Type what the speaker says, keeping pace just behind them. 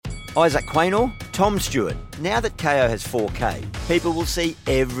Isaac Quaynor, Tom Stewart. Now that KO has 4K, people will see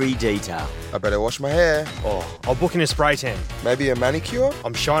every detail. I better wash my hair. Oh, I'll book in a spray tan. Maybe a manicure?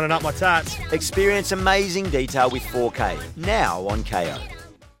 I'm shining up my tats. Experience amazing detail with 4K, now on KO.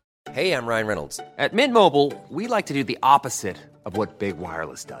 Hey, I'm Ryan Reynolds. At Mint Mobile, we like to do the opposite of what Big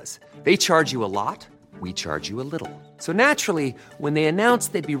Wireless does. They charge you a lot, we charge you a little. So naturally, when they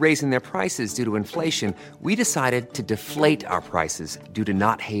announced they'd be raising their prices due to inflation, we decided to deflate our prices due to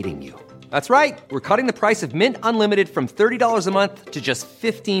not hating you. That's right. We're cutting the price of Mint Unlimited from $30 a month to just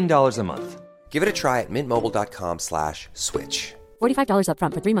 $15 a month. Give it a try at mintmobile.com/switch. $45 up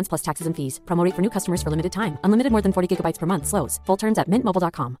front for 3 months plus taxes and fees. Promo rate for new customers for limited time. Unlimited more than 40 gigabytes per month. Slows full terms at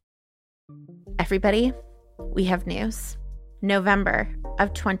mintmobile.com. Everybody, we have news. November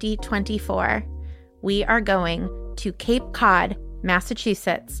of 2024, we are going to Cape Cod,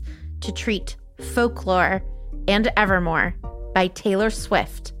 Massachusetts, to treat Folklore and Evermore by Taylor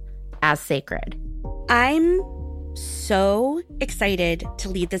Swift as sacred. I'm so excited to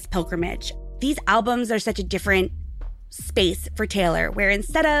lead this pilgrimage. These albums are such a different space for Taylor, where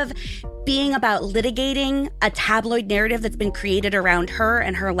instead of being about litigating a tabloid narrative that's been created around her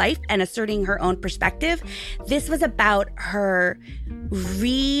and her life and asserting her own perspective, this was about her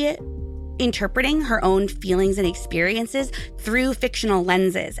reinterpreting her own feelings and experiences through fictional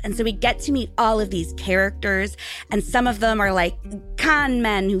lenses. And so we get to meet all of these characters, and some of them are like con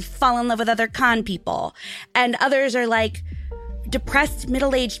men who fall in love with other con people, and others are like depressed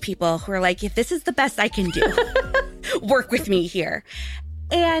middle-aged people who are like, if this is the best I can do, work with me here.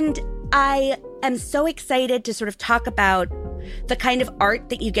 And I am so excited to sort of talk about the kind of art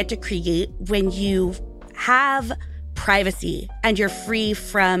that you get to create when you have privacy and you're free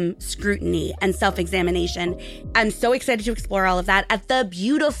from scrutiny and self-examination. I'm so excited to explore all of that at the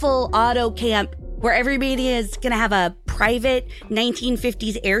beautiful Auto Camp, where everybody is going to have a private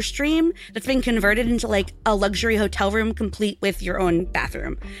 1950s Airstream that's been converted into like a luxury hotel room complete with your own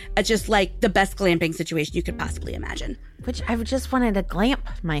bathroom. It's just like the best glamping situation you could possibly imagine. Which I've just wanted to glamp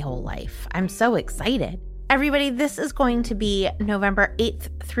my whole life. I'm so excited. Everybody, this is going to be November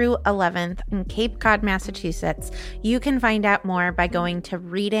 8th through 11th in Cape Cod, Massachusetts. You can find out more by going to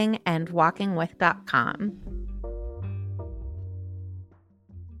readingandwalkingwith.com.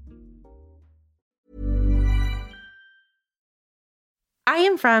 I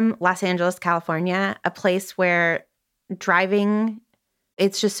am from Los Angeles, California, a place where driving,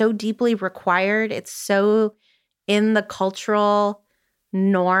 it's just so deeply required. It's so in the cultural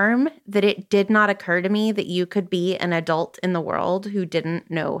norm that it did not occur to me that you could be an adult in the world who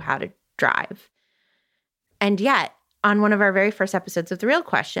didn't know how to drive. And yet, on one of our very first episodes of The Real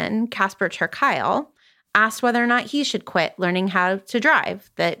Question, Casper ter Kuile asked whether or not he should quit learning how to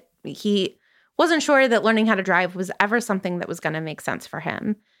drive, that he wasn't sure that learning how to drive was ever something that was going to make sense for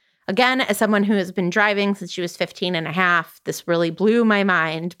him. Again, as someone who has been driving since she was 15 and a half, this really blew my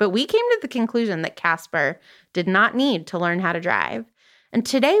mind. But we came to the conclusion that Casper did not need to learn how to drive. And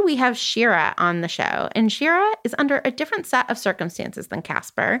today we have Shira on the show. And Shira is under a different set of circumstances than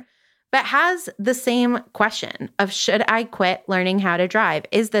Casper, but has the same question of, should I quit learning how to drive?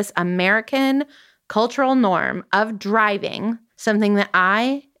 Is this American cultural norm of driving something that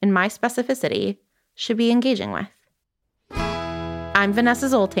I, in my specificity, should be engaging with? I'm Vanessa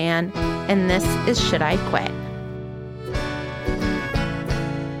Zoltan, and this is Should I Quit?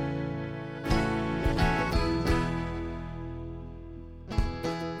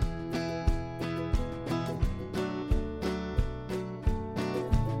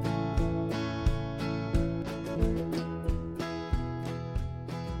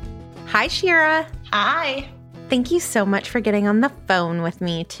 Hi, Shira. Hi. Thank you so much for getting on the phone with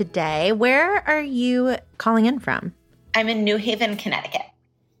me today. Where are you calling in from? I'm in New Haven, Connecticut.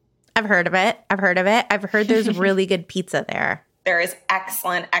 I've heard of it. I've heard there's really good pizza there. There is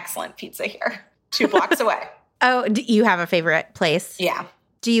excellent, excellent pizza here, 2 blocks away. Oh, do you have a favorite place? Yeah.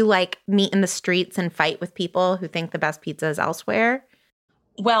 Do you like meet in the streets and fight with people who think the best pizza is elsewhere?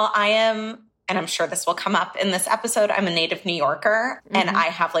 Well, I am, and I'm sure this will come up in this episode, I'm a native New Yorker, and I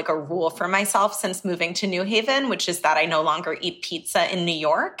have like a rule for myself since moving to New Haven, which is that I no longer eat pizza in New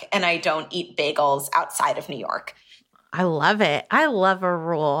York, and I don't eat bagels outside of New York. I love it. I love a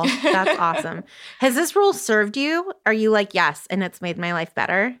rule. That's awesome. Has this rule served you? Are you like, yes, and it's made my life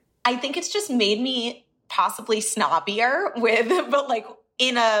better? I think it's just made me possibly snobbier but like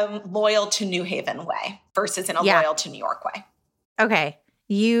in a loyal to New Haven way versus in a loyal to New York way. Okay.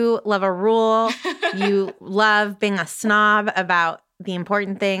 You love a rule. You love being a snob about the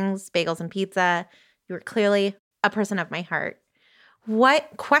important things, bagels and pizza. You are clearly a person of my heart. What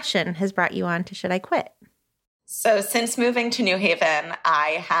question has brought you on to Should I Quit? So since moving to New Haven,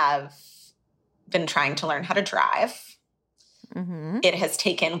 I have been trying to learn how to drive. Mm-hmm. It has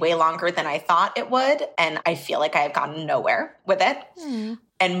taken way longer than I thought it would, and I feel like I have gotten nowhere with it.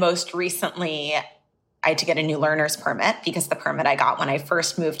 And most recently, I had to get a new learner's permit because the permit I got when I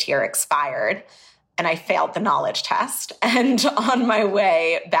first moved here expired, and I failed the knowledge test. And on my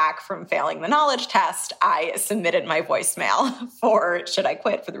way back from failing the knowledge test, I submitted my voicemail for Should I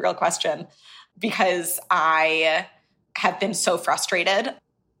Quit for the Real Question, because I have been so frustrated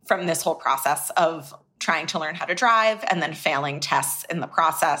from this whole process of trying to learn how to drive and then failing tests in the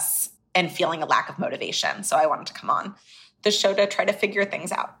process and feeling a lack of motivation. So I wanted to come on the show to try to figure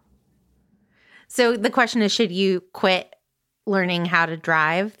things out. So the question is, should you quit learning how to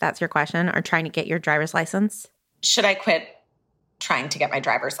drive? That's your question, or trying to get your driver's license? Should I quit trying to get my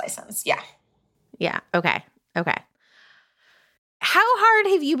driver's license? Yeah. Yeah. Okay. How hard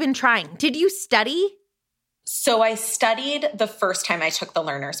have you been trying? Did you study? So I studied the first time I took the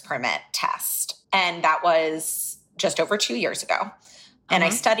learner's permit test, and that was just over 2 years ago. And I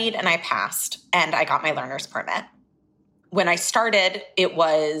studied and I passed and I got my learner's permit. When I started, it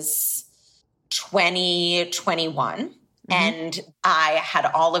was 2021. And I had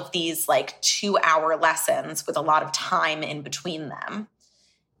all of these like 2-hour lessons with a lot of time in between them.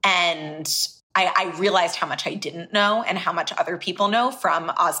 And I realized how much I didn't know and how much other people know from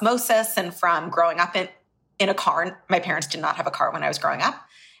osmosis and from growing up in a car. My parents did not have a car when I was growing up.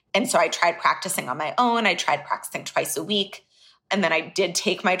 And so I tried practicing on my own. I tried practicing twice a week. And then I did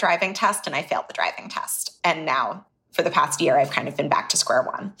take my driving test and I failed the driving test. And now for the past year, I've kind of been back to square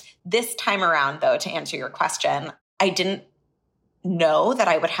one. This time around, though, to answer your question, I didn't know that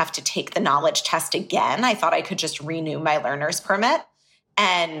I would have to take the knowledge test again. I thought I could just renew my learner's permit.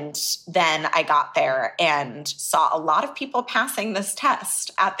 And then I got there and saw a lot of people passing this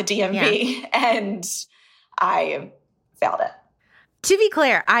test at the DMV, and I failed it. To be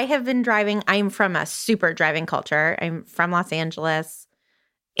clear, I have been driving. I'm from a super driving culture. I'm from Los Angeles.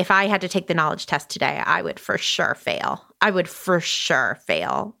 If I had to take the knowledge test today, I would for sure fail.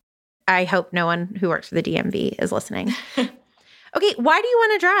 I hope no one who works for the DMV is listening. Okay, why do you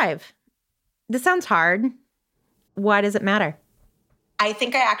want to drive? This sounds hard. Why does it matter? I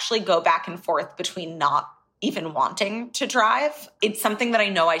think I actually go back and forth between not even wanting to drive. It's something that I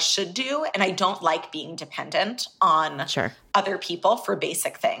know I should do, and I don't like being dependent on other people for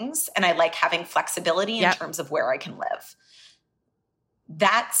basic things. And I like having flexibility in terms of where I can live.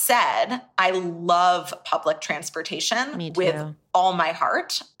 That said, I love public transportation with all my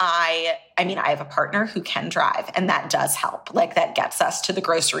heart. I mean, I have a partner who can drive, and that does help. Like, that gets us to the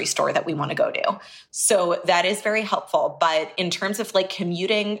grocery store that we want to go to. So that is very helpful. But in terms of like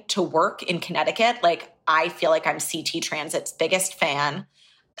commuting to work in Connecticut, like, I feel like I'm CT Transit's biggest fan.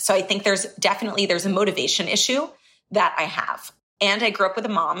 So I think there's a motivation issue that I have. And I grew up with a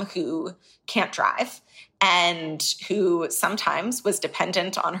mom who can't drive and who sometimes was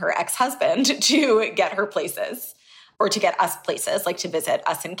dependent on her ex-husband to get her places or to get us places, like to visit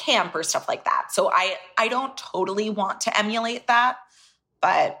us in camp or stuff like that. So I don't totally want to emulate that,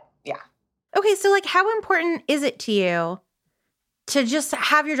 but yeah. Okay, so like, how important is it to you to just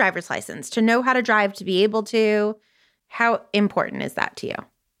have your driver's license, to know how to drive, to be able to? How important is that to you?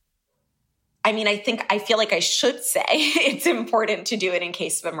 I mean, I feel like I should say it's important to do it in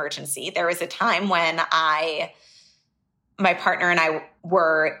case of emergency. There was a time when my partner and I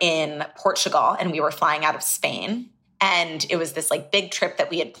were in Portugal and we were flying out of Spain. And it was this like big trip that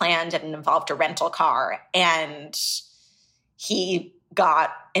we had planned, and it involved a rental car. And he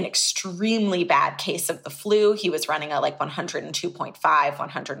got an extremely bad case of the flu. He was running a like 102.5,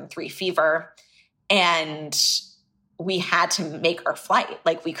 103 fever. And we had to make our flight.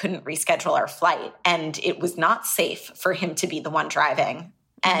 Like, we couldn't reschedule our flight. And it was not safe for him to be the one driving.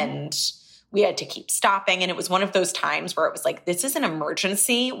 And we had to keep stopping. And it was one of those times where it was like, this is an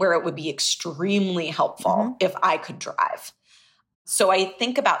emergency where it would be extremely helpful if I could drive. So I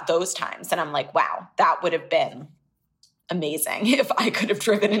think about those times and I'm like, wow, that would have been amazing if I could have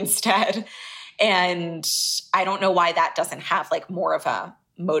driven instead. And I don't know why that doesn't have like more of a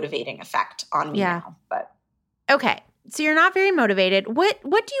motivating effect on me now. But okay. So you're not very motivated. What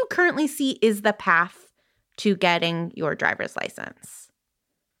do you currently see is the path to getting your driver's license?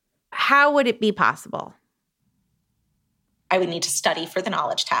 How would it be possible? I would need to study for the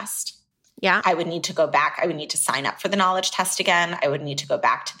knowledge test. Yeah. I would need to go back. I would need to sign up for the knowledge test again. I would need to go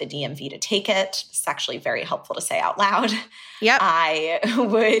back to the DMV to take it. It's actually very helpful to say out loud. Yep. I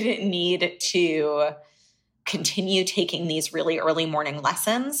would need to continue taking these really early morning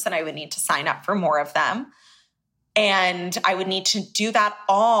lessons, and I would need to sign up for more of them. And I would need to do that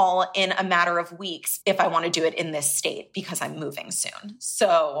all in a matter of weeks if I want to do it in this state because I'm moving soon.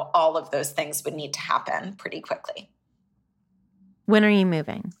 So all of those things would need to happen pretty quickly. When are you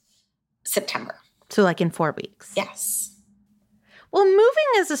moving? September. So like in 4 weeks? Yes. Well, moving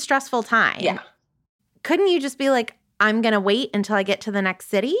is a stressful time. Yeah. Couldn't you just be like, I'm going to wait until I get to the next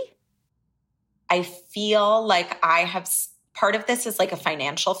city? I feel like part of this is like a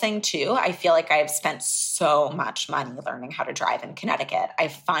financial thing too. I feel like I've spent so much money learning how to drive in Connecticut. I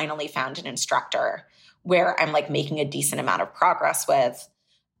finally found an instructor where I'm like making a decent amount of progress with.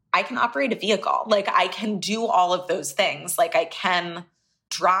 I can operate a vehicle. Like I can do all of those things. Like I can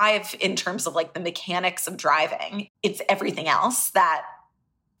drive in terms of like the mechanics of driving. It's everything else that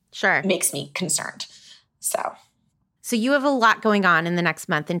makes me concerned. So you have a lot going on in the next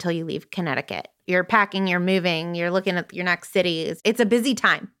month until you leave Connecticut. You're packing, you're moving, you're looking at your next city. It's a busy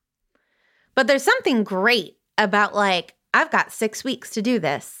time. But there's something great about like, I've got 6 weeks to do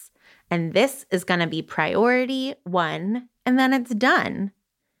this. And this is going to be priority 1. And then it's done.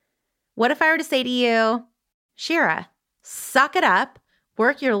 What if I were to say to you, Shira, suck it up,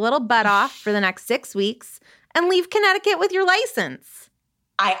 work your little butt off for the next 6 weeks, and leave Connecticut with your license?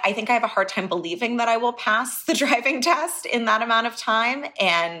 I think I have a hard time believing that I will pass the driving test in that amount of time.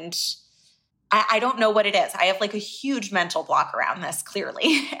 And I don't know what it is. I have like a huge mental block around this,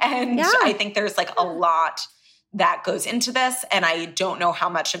 clearly. And I think there's like a lot that goes into this. And I don't know how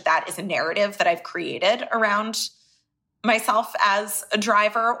much of that is a narrative that I've created around myself as a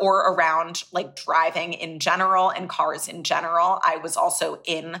driver or around like driving in general and cars in general. I was also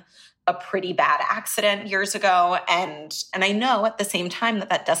in a pretty bad accident years ago. And I know at the same time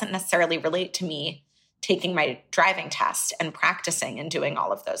that doesn't necessarily relate to me taking my driving test and practicing and doing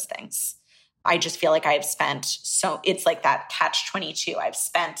all of those things. I just feel like I've spent it's like that catch-22. I've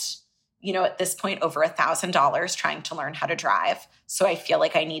spent, at this point over $1,000 trying to learn how to drive. So I feel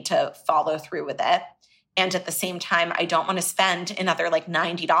like I need to follow through with it. And at the same time, I don't want to spend another like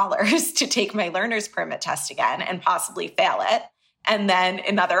 $90 to take my learner's permit test again and possibly fail it. And then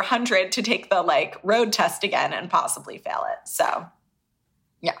another $100 to take the like road test again and possibly fail it. So,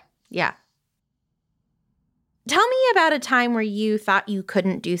 yeah. Yeah. Tell me about a time where you thought you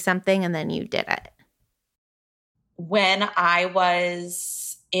couldn't do something and then you did it. When I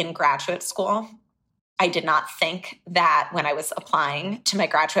was in graduate school, I did not think that when I was applying to my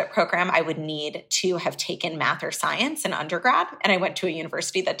graduate program, I would need to have taken math or science in undergrad. And I went to a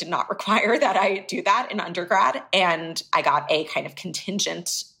university that did not require that I do that in undergrad. And I got a kind of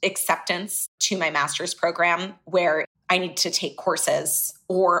contingent acceptance to my master's program where I need to take courses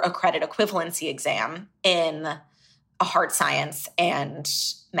or a credit equivalency exam in a hard science and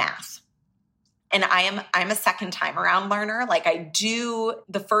math. And I'm a second time around learner. Like I do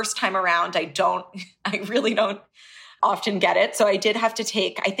the first time around, I really don't often get it. So I did have to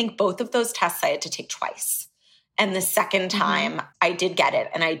take, I think both of those tests I had to take twice. And the second time I did get it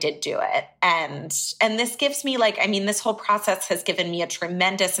and I did do it. And this gives me this whole process has given me a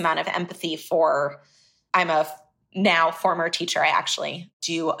tremendous amount of empathy I'm a now former teacher. I actually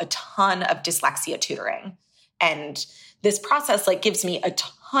do a ton of dyslexia tutoring. And this process gives me a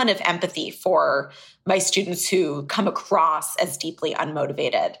ton of empathy for my students who come across as deeply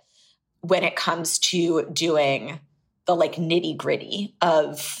unmotivated when it comes to doing the nitty gritty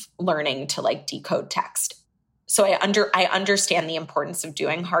of learning to decode text. So I understand the importance of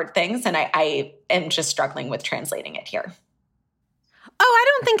doing hard things, and I am just struggling with translating it here. Oh, I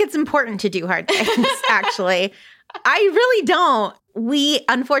don't think it's important to do hard things, actually. I really don't. We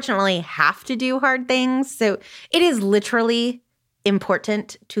unfortunately have to do hard things. So it is literally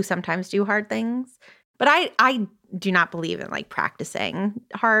important to sometimes do hard things. But I do not believe in practicing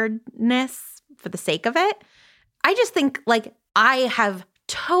hardness for the sake of it. I just think I have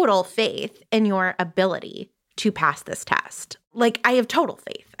total faith in your ability to pass this test. I have total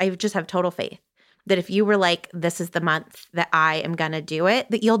faith. I just have total faith that if you were this is the month that I am going to do it,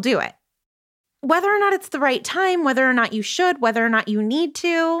 that you'll do it. Whether or not it's the right time, whether or not you should, whether or not you need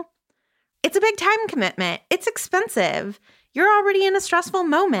to, it's a big time commitment. It's expensive. You're already in a stressful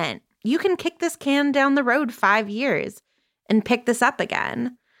moment. You can kick this can down the road 5 years and pick this up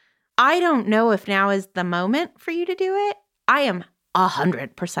again. I don't know if now is the moment for you to do it. I am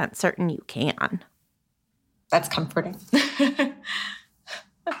 100% certain you can. That's comforting.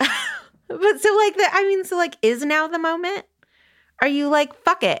 But so is now the moment? Are you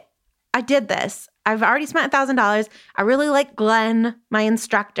fuck it? I did this. I've already spent $1,000. I really like Glenn, my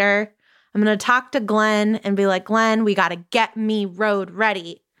instructor. I'm going to talk to Glenn and be like, Glenn, we got to get me road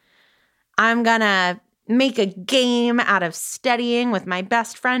ready. I'm going to make a game out of studying with my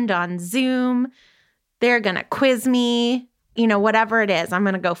best friend on Zoom. They're going to quiz me, whatever it is. I'm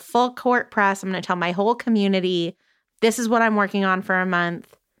going to go full court press. I'm going to tell my whole community, this is what I'm working on for a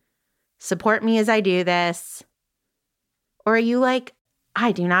month. Support me as I do this. Or are you like,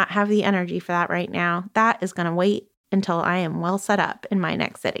 I do not have the energy for that right now. That is going to wait until I am well set up in my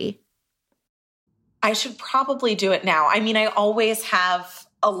next city. I should probably do it now. I mean, I always have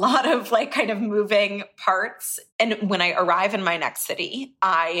a lot of kind of moving parts. And when I arrive in my next city,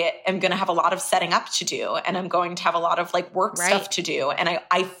 I am going to have a lot of setting up to do. And I'm going to have a lot of work stuff to do. And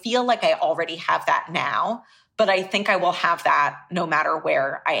I feel like I already have that now, but I think I will have that no matter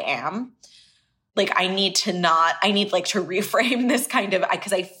where I am. I need to reframe this kind of,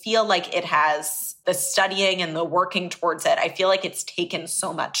 because I feel like it has the studying and the working towards it. I feel like it's taken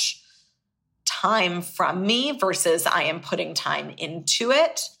so much time from me versus I am putting time into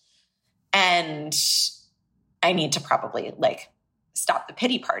it. And I need to probably stop the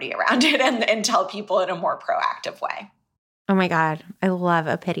pity party around it and tell people in a more proactive way. Oh my God. I love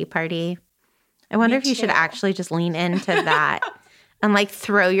a pity party. I wonder if you should actually just lean into that and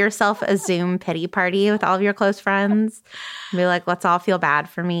throw yourself a Zoom pity party with all of your close friends and be like, let's all feel bad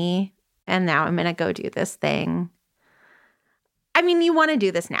for me. And now I'm going to go do this thing. I mean, you want to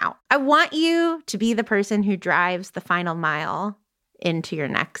do this now. I want you to be the person who drives the final mile into your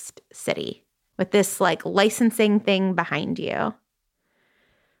next city with this licensing thing behind you.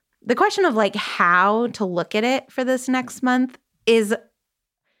 The question of how to look at it for this next month is,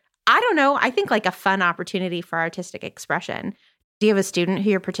 I don't know, I think a fun opportunity for artistic expression. Do you have a student who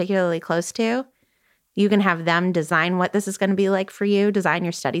you're particularly close to? You can have them design what this is going to be like for you, design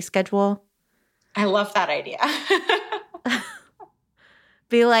your study schedule. I love that idea.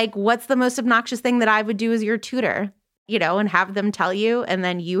 Be like, what's the most obnoxious thing that I would do as your tutor? And have them tell you, and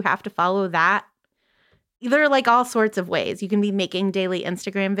then you have to follow that. There are all sorts of ways. You can be making daily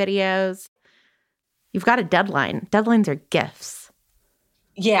Instagram videos. You've got a deadline. Deadlines are gifts.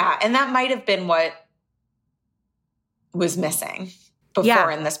 Yeah, and that might have been what was missing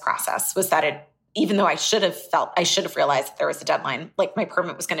before in this process, was that it, even though I should have realized that there was a deadline, my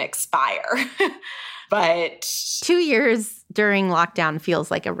permit was going to expire. But 2 years during lockdown feels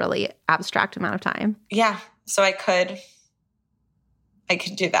like a really abstract amount of time. Yeah. So I could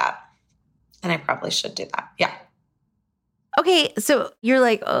do that. And I probably should do that. Yeah. Okay. So you're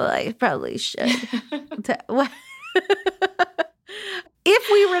like, oh, I probably should. What? If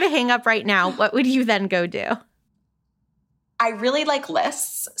we were to hang up right now, what would you then go do? I really like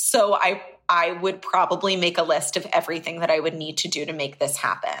lists. So I would probably make a list of everything that I would need to do to make this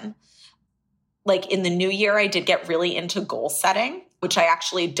happen. In the new year, I did get really into goal setting, which I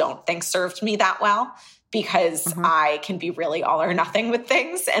actually don't think served me that well because I can be really all or nothing with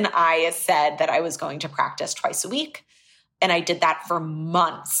things. And I said that I was going to practice twice a week. And I did that for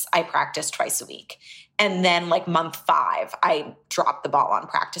months. I practiced twice a week. And then month 5, I dropped the ball on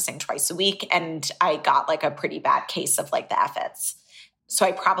practicing twice a week. And I got a pretty bad case of the efforts. So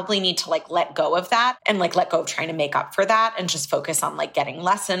I probably need to let go of that and let go of trying to make up for that and just focus on getting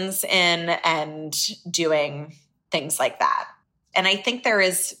lessons in and doing things like that. And I think there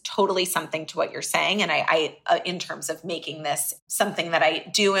is totally something to what you're saying. And I in terms of making this something that I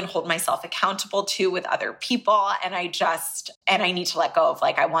do and hold myself accountable to with other people. And I need to let go of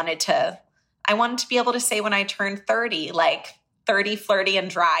I wanted to be able to say when I turned 30, 30, flirty and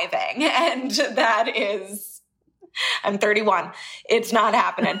driving. And that is, I'm 31. It's not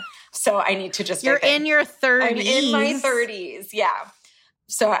happening. So I need to just... You're in your 30s. I'm in my 30s. Yeah.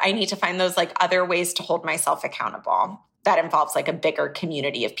 So I need to find those other ways to hold myself accountable. That involves a bigger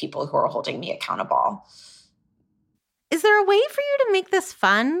community of people who are holding me accountable. Is there a way for you to make this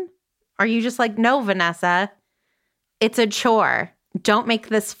fun? Or are you just no, Vanessa, it's a chore. Don't make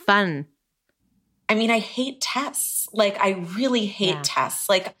this fun. I mean, I hate tests. I really hate tests.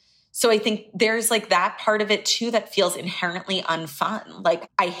 So I think there's that part of it too that feels inherently unfun.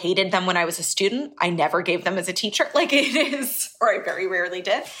 I hated them when I was a student. I never gave them as a teacher. It is, or I very rarely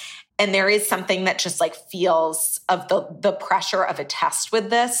did. And there is something that just feels of the pressure of a test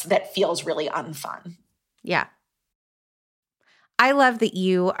with this that feels really unfun. Yeah. I love that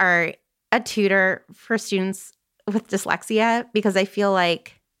you are a tutor for students with dyslexia because I feel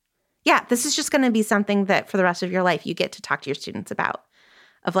this is just going to be something that for the rest of your life you get to talk to your students about.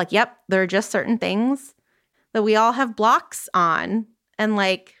 Of yep, there are just certain things that we all have blocks on. And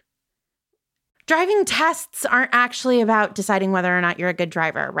driving tests aren't actually about deciding whether or not you're a good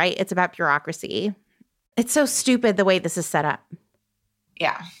driver, right? It's about bureaucracy. It's so stupid the way this is set up.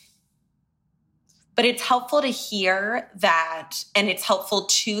 Yeah. But it's helpful to hear that, and it's helpful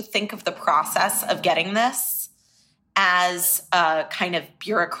to think of the process of getting this as a kind of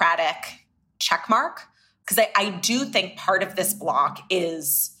bureaucratic check mark Because I do think part of this block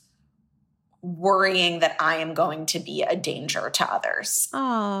is worrying that I am going to be a danger to others.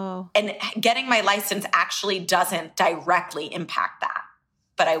 Oh. And getting my license actually doesn't directly impact that.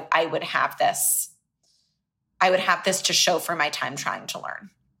 But I would have this. I would have this to show for my time trying to learn.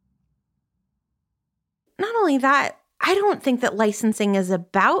 Not only that, I don't think that licensing is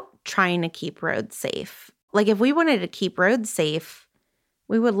about trying to keep roads safe. Like, if we wanted to keep roads safe,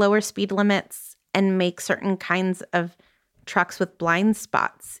 we would lower speed limits and make certain kinds of trucks with blind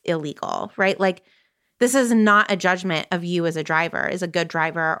spots illegal, right? Like, this is not a judgment of you as a driver, as a good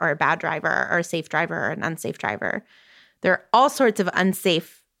driver or a bad driver or a safe driver or an unsafe driver. There are all sorts of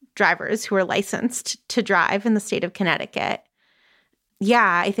unsafe drivers who are licensed to drive in the state of Connecticut.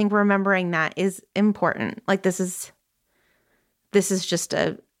 Yeah, I think remembering that is important. Like, this is just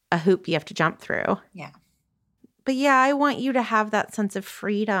a hoop you have to jump through. Yeah. But yeah, I want you to have that sense of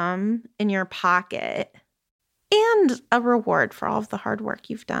freedom in your pocket and a reward for all of the hard work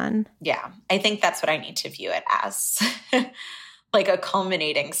you've done. Yeah, I think that's what I need to view it as, like a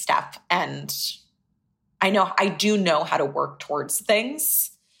culminating step. And I do know how to work towards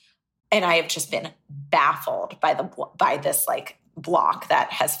things. And I have just been baffled by this like block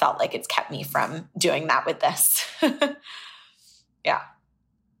that has felt like it's kept me from doing that with this. Yeah.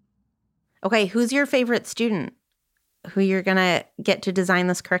 Okay, who's your favorite student who you're going to get to design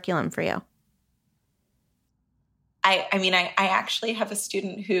this curriculum for you? I actually have a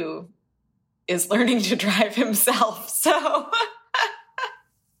student who is learning to drive himself, so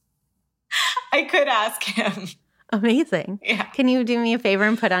I could ask him. Amazing. Yeah. Can you do me a favor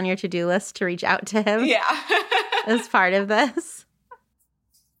and put on your to-do list to reach out to him? Yeah. As part of this?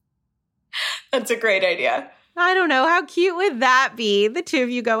 That's a great idea. I don't know. How cute would that be? The two of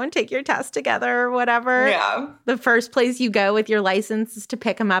you go and take your test together or whatever. Yeah. The first place you go with your license is to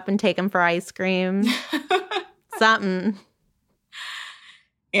pick him up and take him for ice cream. Something.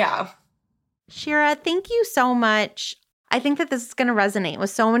 Yeah. Shira, thank you so much. I think that this is going to resonate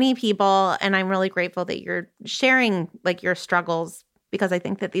with so many people, and I'm really grateful that you're sharing like your struggles, because I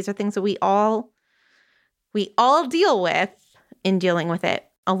think that these are things that we all deal with, in dealing with it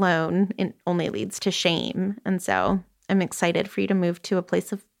alone, it only leads to shame. And so I'm excited for you to move to a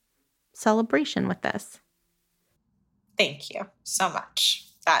place of celebration with this. Thank you so much.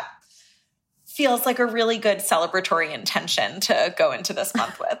 That feels like a really good celebratory intention to go into this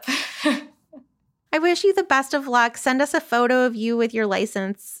month with. I wish you the best of luck. Send us a photo of you with your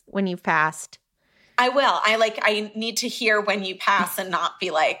license when you've passed. I will. I need to hear when you pass and not be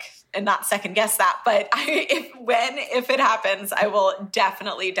like, and not second guess that. But if it happens, I will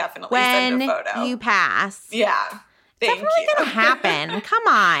definitely send a photo. When you pass. Yeah. Thank you. It's definitely going to happen. Come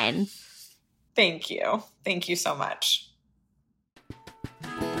on. Thank you. Thank you so much.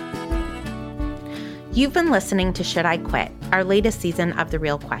 You've been listening to Should I Quit, our latest season of The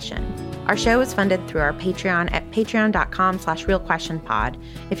Real Question. Our show is funded through our Patreon at patreon.com/realquestionpod.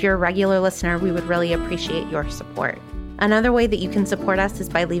 If you're a regular listener, we would really appreciate your support. Another way that you can support us is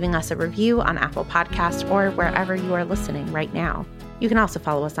by leaving us a review on Apple Podcasts or wherever you are listening right now. You can also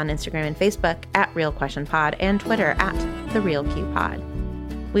follow us on Instagram and Facebook at Real Question Pod and Twitter at The Real Q Pod.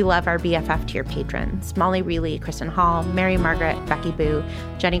 We love our BFF tier patrons: Molly Reilly, Kristen Hall, Mary Margaret, Becky Boo,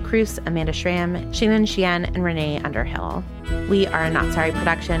 Jenny Cruz, Amanda Schramm, Shannon Sheehan, and Renee Underhill. We are a Not Sorry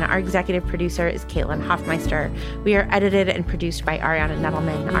production. Our executive producer is Caitlin Hoffmeister. We are edited and produced by Ariana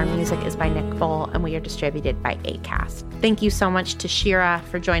Nettleman. Our music is by Nick Voll, and we are distributed by Acast. Thank you so much to Shira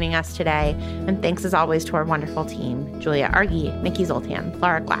for joining us today, and thanks as always to our wonderful team: Julia Argy, Nikki Zoltan,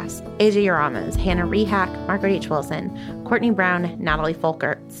 Laura Glass, AJ Uramas, Hannah Rehack, Margaret H. Wilson, Courtney Brown, Natalie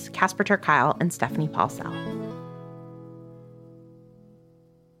Folkerts, Casper Turkile, and Stephanie Paulsell.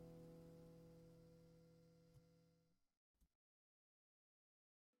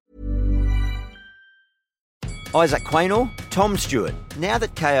 Isaac Quaynor, Tom Stewart. Now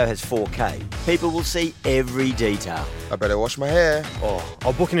that KO has 4K, people will see every detail. I better wash my hair. Oh,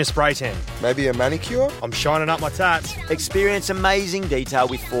 I'll book in a spray tan. Maybe a manicure? I'm shining up my tats. Experience amazing detail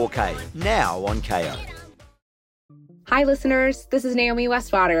with 4K, now on KO. Hi listeners, this is Naomi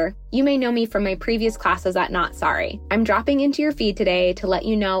Westwater. You may know me from my previous classes at Not Sorry. I'm dropping into your feed today to let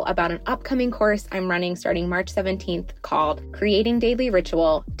you know about an upcoming course I'm running starting March 17th called Creating Daily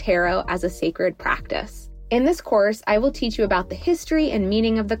Ritual, Tarot as a Sacred Practice. In this course, I will teach you about the history and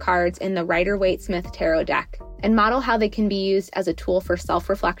meaning of the cards in the Rider-Waite-Smith Tarot deck and model how they can be used as a tool for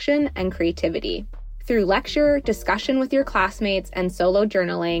self-reflection and creativity. Through lecture, discussion with your classmates, and solo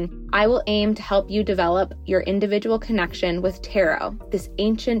journaling, I will aim to help you develop your individual connection with tarot, this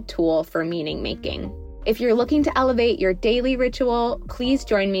ancient tool for meaning making. If you're looking to elevate your daily ritual, please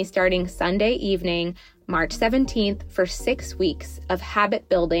join me starting Sunday evening, March 17th, for 6 weeks of habit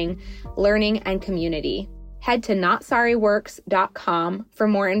building, learning, and community. Head to NotSorryWorks.com for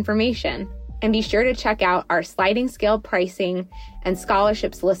more information, and be sure to check out our sliding scale pricing and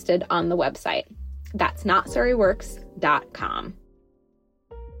scholarships listed on the website. That's NotSorryWorks.com.